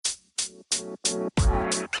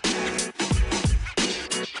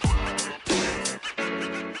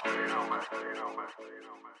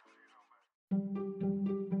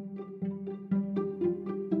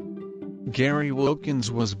Gary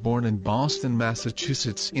Wilkins was born in Boston,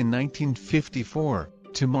 Massachusetts in 1954,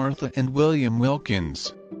 to Martha and William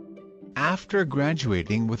Wilkins. After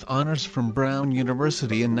graduating with honors from Brown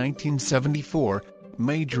University in 1974,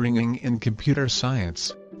 majoring in computer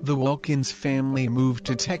science, the Wilkins family moved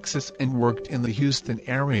to Texas and worked in the Houston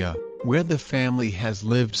area, where the family has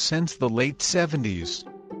lived since the late 70s.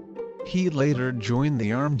 He later joined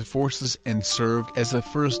the armed forces and served as a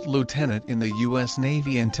first lieutenant in the U.S.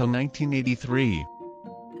 Navy until 1983.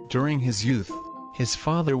 During his youth, his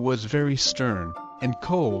father was very stern and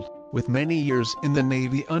cold. With many years in the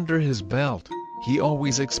Navy under his belt, he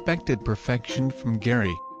always expected perfection from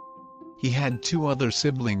Gary. He had two other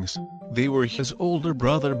siblings. They were his older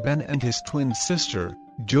brother Ben and his twin sister,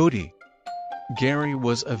 Jody. Gary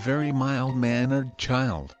was a very mild-mannered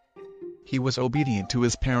child. He was obedient to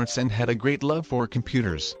his parents and had a great love for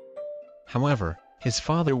computers. However, his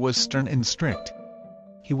father was stern and strict.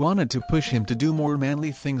 He wanted to push him to do more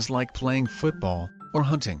manly things like playing football or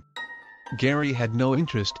hunting. Gary had no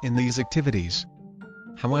interest in these activities.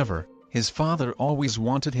 However, his father always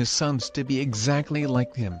wanted his sons to be exactly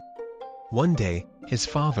like him. One day, his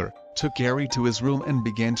father took Gary to his room and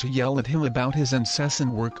began to yell at him about his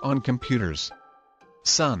incessant work on computers.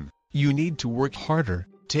 "Son, you need to work harder.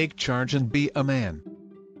 Take charge and be a man.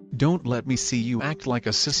 Don't let me see you act like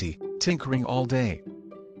a sissy, tinkering all day."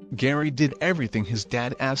 Gary did everything his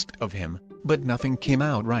dad asked of him, but nothing came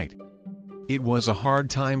out right. It was a hard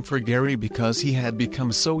time for Gary because he had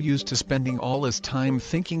become so used to spending all his time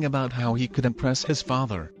thinking about how he could impress his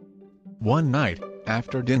father. One night,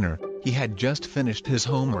 after dinner, he had just finished his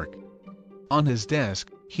homework. On his desk,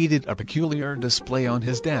 he did a peculiar display on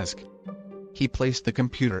his desk. He placed the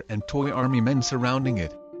computer and toy army men surrounding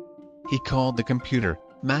it. He called the computer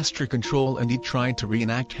Master Control and he tried to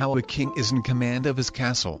reenact how a king is in command of his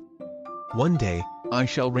castle. "One day, I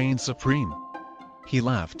shall reign supreme." He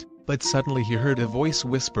laughed, but suddenly he heard a voice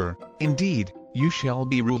whisper, "Indeed, you shall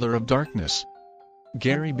be ruler of darkness."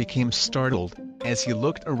 Gary became startled. As he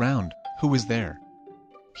looked around, who was there?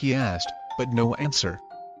 He asked, but no answer.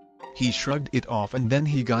 He shrugged it off and then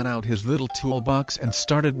he got out his little toolbox and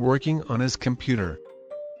started working on his computer.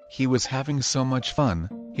 He was having so much fun,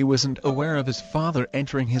 he wasn't aware of his father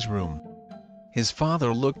entering his room. His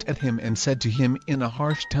father looked at him and said to him in a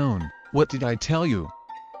harsh tone, "What did I tell you?"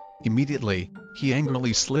 Immediately, he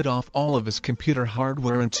angrily slid off all of his computer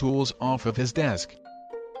hardware and tools off of his desk.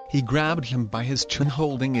 He grabbed him by his chin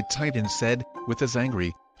holding it tight and said, with his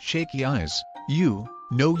angry, shaky eyes, "You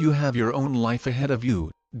know you have your own life ahead of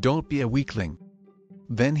you, don't be a weakling."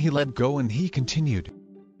 Then he let go and he continued,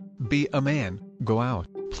 "Be a man, go out,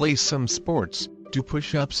 play some sports, do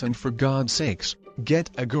push-ups and for God's sakes, get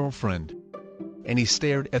a girlfriend." And he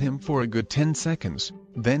stared at him for a good 10 seconds,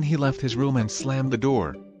 then he left his room and slammed the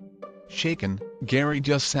door. Shaken, Gary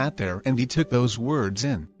just sat there and he took those words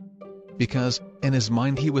in. Because, in his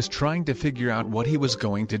mind he was trying to figure out what he was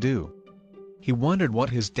going to do. He wondered what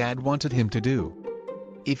his dad wanted him to do.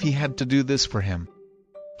 If he had to do this for him.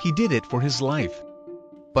 He did it for his life.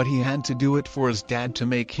 But he had to do it for his dad to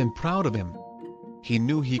make him proud of him. He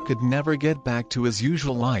knew he could never get back to his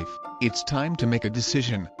usual life. It's time to make a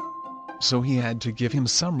decision. So he had to give him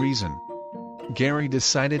some reason. Gary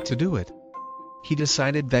decided to do it. He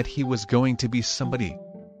decided that he was going to be somebody.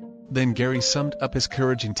 Then Gary summed up his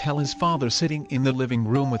courage and tell his father sitting in the living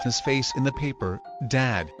room with his face in the paper,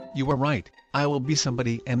 "Dad, you are right, I will be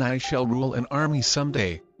somebody and I shall rule an army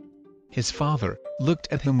someday." His father looked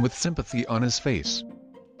at him with sympathy on his face.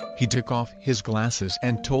 He took off his glasses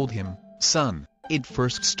and told him, "Son, it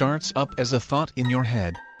first starts up as a thought in your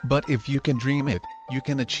head, but if you can dream it, you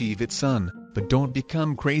can achieve it, son, but don't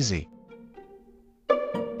become crazy."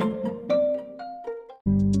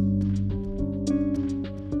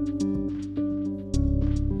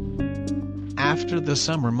 After the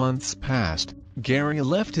summer months passed, Gary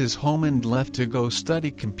left his home and left to go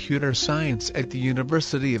study computer science at the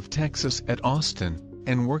University of Texas at Austin,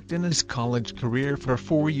 and worked in his college career for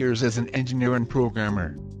 4 years as an engineer and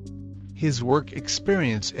programmer. His work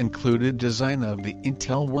experience included design of the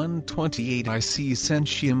Intel 128IC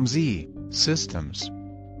Centium Z systems.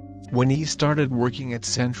 When he started working at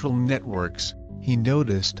Central Networks, he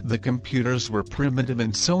noticed the computers were primitive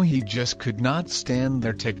and so he just could not stand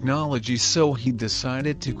their technology, so he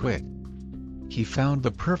decided to quit. He found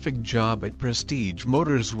the perfect job at Prestige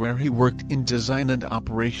Motors, where he worked in design and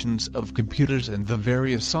operations of computers and the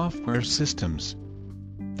various software systems.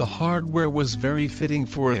 The hardware was very fitting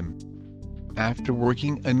for him. After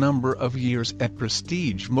working a number of years at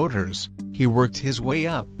Prestige Motors, he worked his way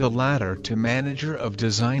up the ladder to manager of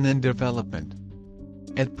design and development.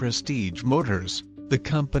 At Prestige Motors, the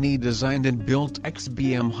company designed and built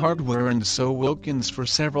XBM hardware, and so Wilkins for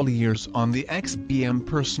several years on the XBM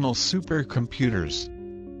personal supercomputers.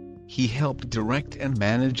 He helped direct and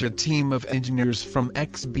manage a team of engineers from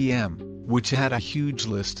XBM, which had a huge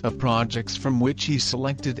list of projects from which he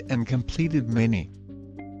selected and completed many.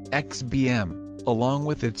 XBM, along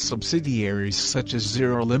with its subsidiaries such as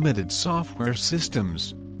Zero Limited Software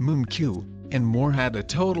Systems, MoonQ, and more, had a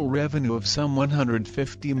total revenue of some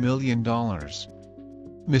 $150 million.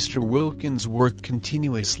 Mr. Wilkins worked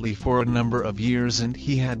continuously for a number of years, and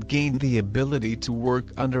he had gained the ability to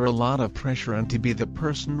work under a lot of pressure and to be the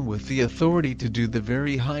person with the authority to do the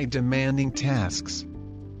very high demanding tasks.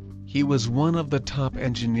 He was one of the top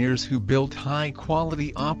engineers who built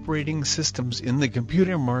high-quality operating systems in the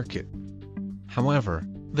computer market. However,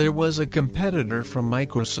 there was a competitor from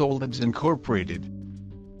Microsolids Incorporated.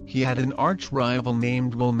 He had an arch-rival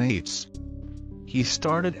named Will Nates. He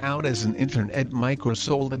started out as an intern at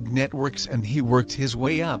Microsolid Networks, and he worked his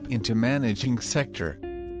way up into managing sector.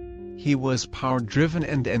 He was power-driven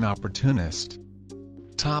and an opportunist.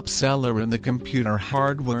 Top seller in the computer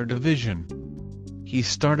hardware division. He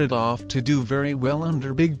started off to do very well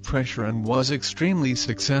under big pressure and was extremely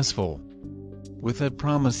successful. With a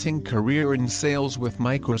promising career in sales with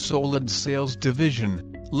Microsolid's sales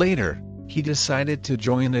division, later, he decided to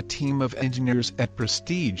join a team of engineers at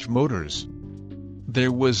Prestige Motors.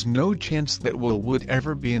 There was no chance that Will would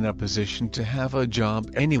ever be in a position to have a job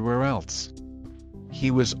anywhere else.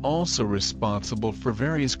 He was also responsible for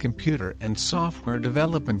various computer and software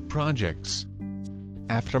development projects.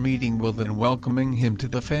 After meeting Will and welcoming him to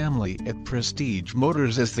the family at Prestige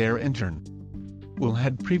Motors as their intern, Will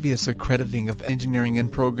had previous accrediting of engineering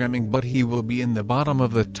and programming, but he will be in the bottom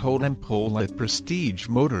of the totem pole at Prestige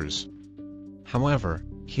Motors. However,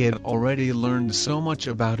 he had already learned so much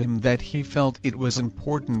about him that he felt it was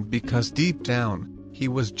important, because deep down, he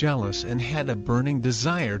was jealous and had a burning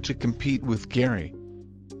desire to compete with Gary.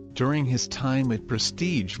 During his time at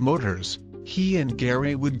Prestige Motors, he and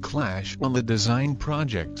Gary would clash on the design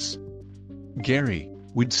projects. Gary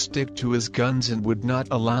would stick to his guns and would not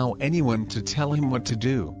allow anyone to tell him what to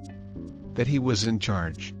do. That he was in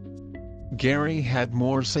charge. Gary had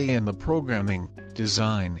more say in the programming,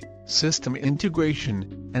 design, system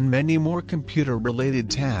integration, and many more computer-related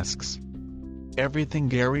tasks. Everything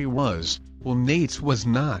Gary was, Will Nates was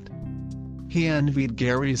not. He envied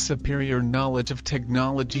Gary's superior knowledge of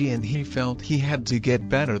technology, and he felt he had to get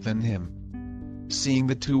better than him. Seeing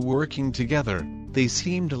the two working together, they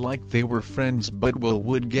seemed like they were friends, but Will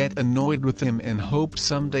would get annoyed with him and hoped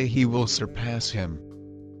someday he will surpass him.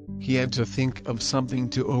 He had to think of something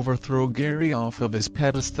to overthrow Gary off of his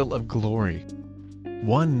pedestal of glory.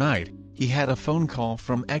 One night, he had a phone call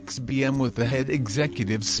from XBM with the head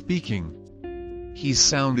executive speaking. He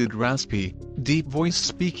sounded raspy, deep voice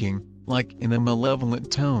speaking, like in a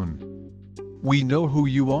malevolent tone. "We know who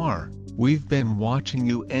you are, we've been watching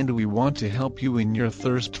you, and we want to help you in your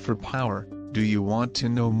thirst for power. Do you want to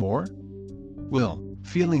know more?" Will,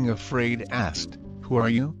 feeling afraid, asked, "Who are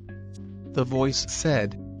you?" The voice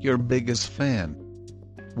said, "Your biggest fan.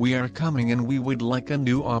 We are coming and we would like a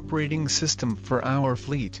new operating system for our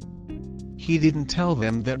fleet." He didn't tell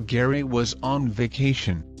them that Gary was on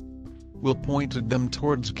vacation. Will pointed them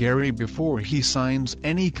towards Gary before he signs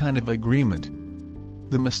any kind of agreement.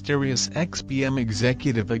 The mysterious XBM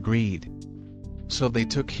executive agreed. So they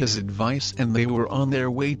took his advice and they were on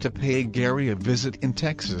their way to pay Gary a visit in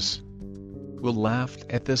Texas. Will laughed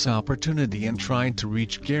at this opportunity and tried to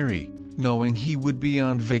reach Gary, knowing he would be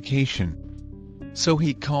on vacation. So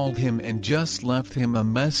he called him and just left him a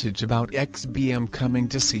message about XBM coming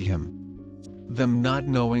to see him. Them not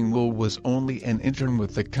knowing Will was only an intern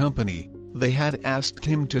with the company, they had asked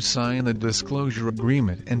him to sign a disclosure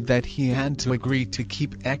agreement and that he had to agree to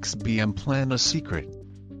keep XBM plan a secret.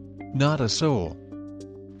 Not a soul.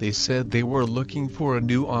 They said they were looking for a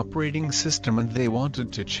new operating system and they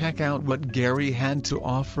wanted to check out what Gary had to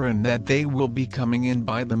offer, and that they will be coming in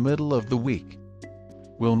by the middle of the week.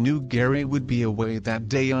 Will knew Gary would be away that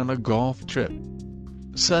day on a golf trip.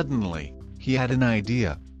 Suddenly, he had an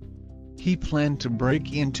idea. He planned to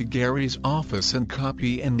break into Gary's office and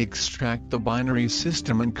copy and extract the binary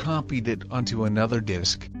system and copied it onto another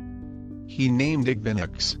disk. He named it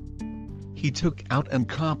Linux. He took out and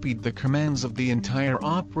copied the commands of the entire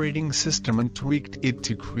operating system and tweaked it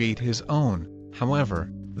to create his own.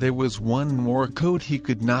 However, there was one more code he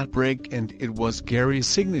could not break, and it was Gary's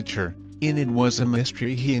signature, In it was a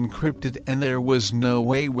mystery he encrypted, and there was no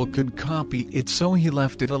way Will could copy it, so he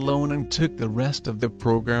left it alone and took the rest of the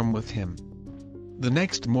program with him. The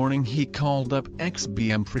next morning he called up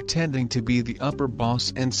XBM pretending to be the upper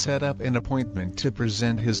boss and set up an appointment to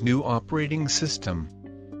present his new operating system.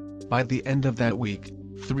 By the end of that week,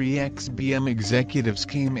 3 XBM executives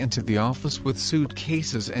came into the office with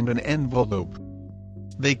suitcases and an envelope.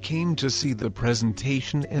 They came to see the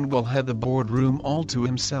presentation, and Will had the boardroom all to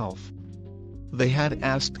himself. They had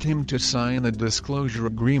asked him to sign a disclosure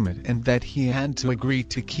agreement and that he had to agree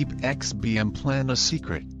to keep XBM plan a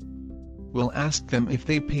secret. Will asked them if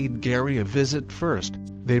they paid Gary a visit first.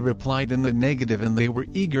 They replied in the negative, and they were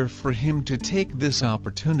eager for him to take this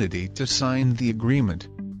opportunity to sign the agreement.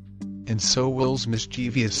 And so Will's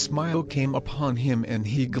mischievous smile came upon him, and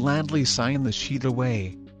he gladly signed the sheet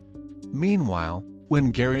away. Meanwhile,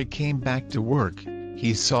 when Gary came back to work,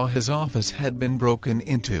 he saw his office had been broken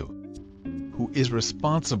into. Who is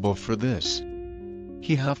responsible for this?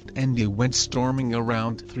 He huffed and he went storming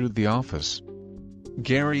around through the office.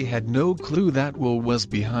 Gary had no clue that Will was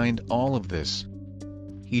behind all of this.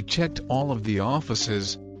 He checked all of the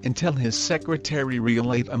offices, until his secretary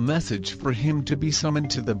relayed a message for him to be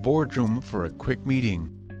summoned to the boardroom for a quick meeting.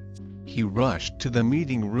 He rushed to the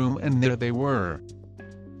meeting room, and there they were.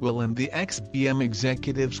 Will and the XBM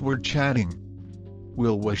executives were chatting.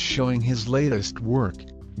 Will was showing his latest work,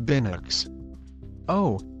 Binux.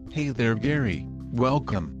 "Oh, hey there Gary,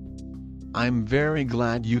 welcome. I'm very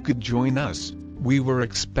glad you could join us, we were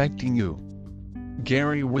expecting you."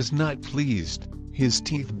 Gary was not pleased, his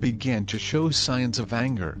teeth began to show signs of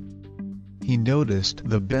anger. He noticed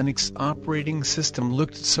the Binux operating system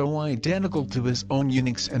looked so identical to his own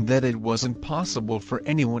Unix and that it wasn't possible for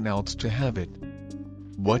anyone else to have it.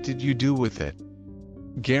 "What did you do with it?"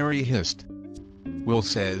 Gary hissed. Will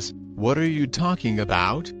says, "What are you talking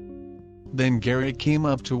about?" Then Gary came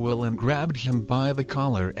up to Will and grabbed him by the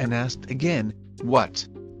collar and asked again, "What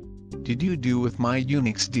did you do with my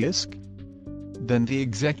Unix disk?" Then the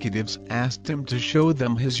executives asked him to show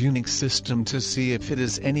them his Unix system to see if it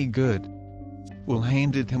is any good. Will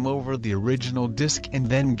handed him over the original disk, and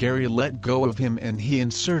then Gary let go of him and he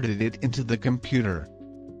inserted it into the computer.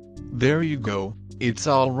 "There you go, it's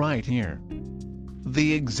all right here."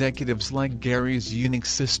 The executives liked Gary's Unix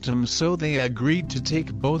system, so they agreed to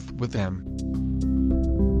take both with them.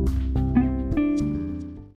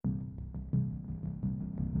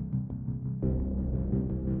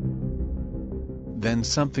 Then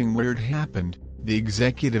something weird happened. The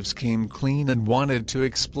executives came clean and wanted to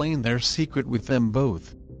explain their secret with them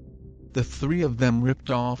both. The 3 of them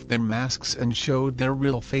ripped off their masks and showed their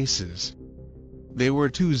real faces. They were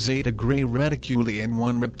 2 Zeta Gray Reticuli and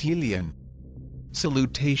 1 Reptilian.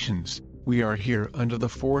 "Salutations, we are here under the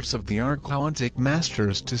force of the Archontic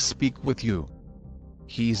Masters to speak with you.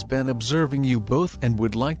 He's been observing you both and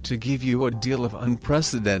would like to give you a deal of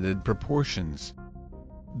unprecedented proportions."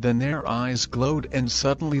 Then their eyes glowed, and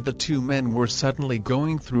suddenly the 2 men were suddenly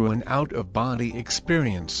going through an out-of-body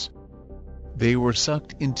experience. They were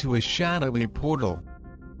sucked into a shadowy portal.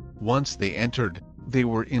 Once they entered, they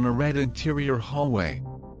were in a red interior hallway.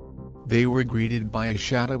 They were greeted by a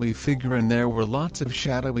shadowy figure, and there were lots of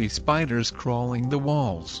shadowy spiders crawling the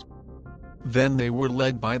walls. Then they were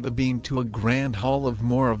led by the being to a grand hall of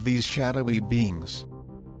more of these shadowy beings.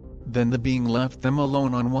 Then the being left them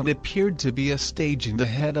alone on what appeared to be a stage, and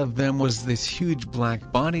ahead of them was this huge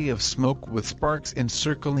black body of smoke with sparks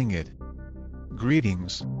encircling it.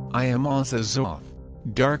 "Greetings, I am Azazoth,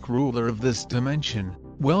 Dark Ruler of this dimension.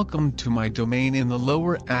 Welcome to my domain in the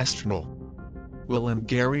lower astral." Will and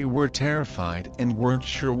Gary were terrified and weren't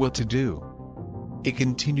sure what to do. It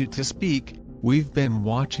continued to speak, "We've been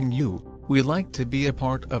watching you, we like to be a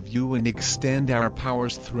part of you and extend our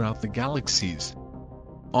powers throughout the galaxies.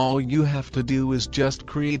 All you have to do is just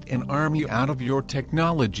create an army out of your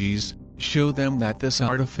technologies, show them that this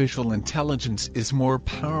artificial intelligence is more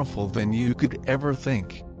powerful than you could ever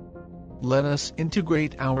think. Let us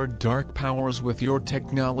integrate our dark powers with your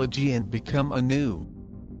technology and become anew.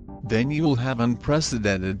 Then you will have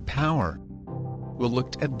unprecedented power." Will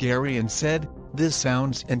looked at Gary and said, "This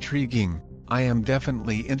sounds intriguing, I am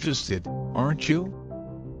definitely interested, aren't you?"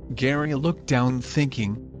 Gary looked down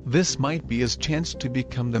thinking, this might be his chance to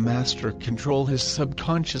become the master control his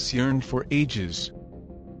subconscious yearned for ages.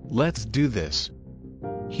 "Let's do this,"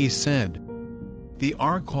 he said. The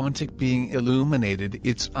Archontic being illuminated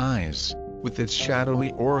its eyes, with its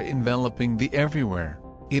shadowy aura enveloping the everywhere.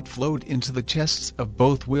 It flowed into the chests of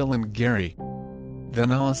both Will and Gary. Then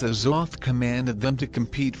Azazoth commanded them to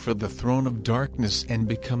compete for the throne of darkness and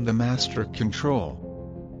become the master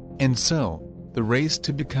control. And so, The race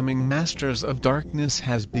to becoming Masters of Darkness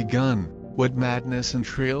has begun. What madness and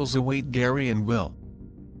trails await Gary and Will?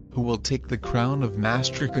 Who will take the crown of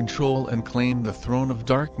Master Control and claim the throne of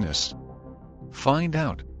darkness? Find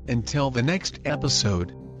out, until the next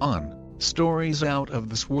episode, on Stories Out of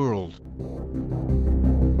This World.